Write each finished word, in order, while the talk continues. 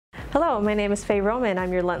Hello, my name is Faye Roman.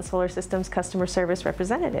 I'm your Lunt Solar Systems Customer Service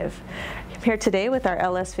Representative. I'm here today with our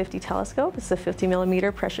LS50 telescope. It's a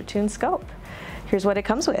 50mm pressure-tuned scope. Here's what it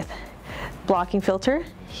comes with. Blocking filter,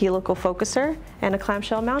 helical focuser, and a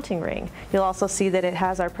clamshell mounting ring. You'll also see that it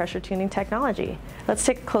has our pressure tuning technology. Let's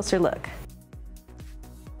take a closer look.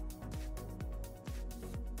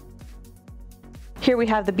 Here we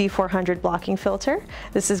have the B400 blocking filter.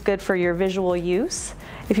 This is good for your visual use.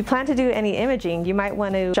 If you plan to do any imaging, you might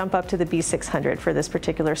want to jump up to the B600 for this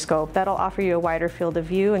particular scope. That'll offer you a wider field of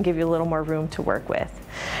view and give you a little more room to work with.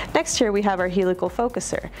 Next here we have our helical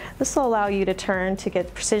focuser. This will allow you to turn to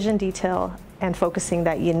get precision detail and focusing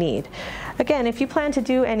that you need. Again, if you plan to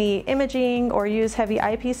do any imaging or use heavy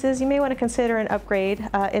eyepieces, you may want to consider an upgrade,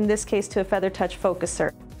 in this case to a feather touch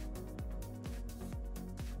focuser.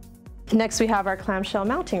 Next we have our clamshell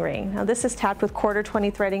mounting ring. Now this is tapped with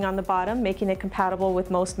 1/4-20 threading on the bottom, making it compatible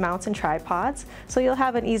with most mounts and tripods, so you'll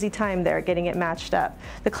have an easy time there getting it matched up.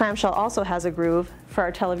 The clamshell also has a groove for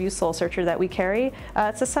our TeleView Soul Searcher that we carry.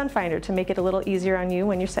 It's a sun finder to make it a little easier on you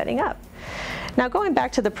when you're setting up. Now going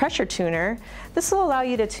back to the pressure tuner, this will allow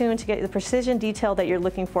you to tune to get the precision detail that you're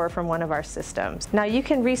looking for from one of our systems. Now you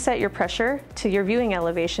can reset your pressure to your viewing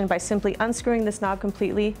elevation by simply unscrewing this knob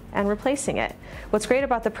completely and replacing it. What's great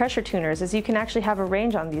about the pressure tuners is you can actually have a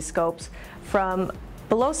range on these scopes from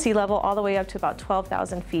below sea level all the way up to about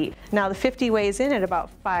 12,000 feet. Now the 50 weighs in at about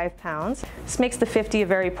 5 pounds. This makes the 50 a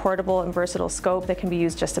very portable and versatile scope that can be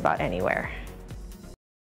used just about anywhere.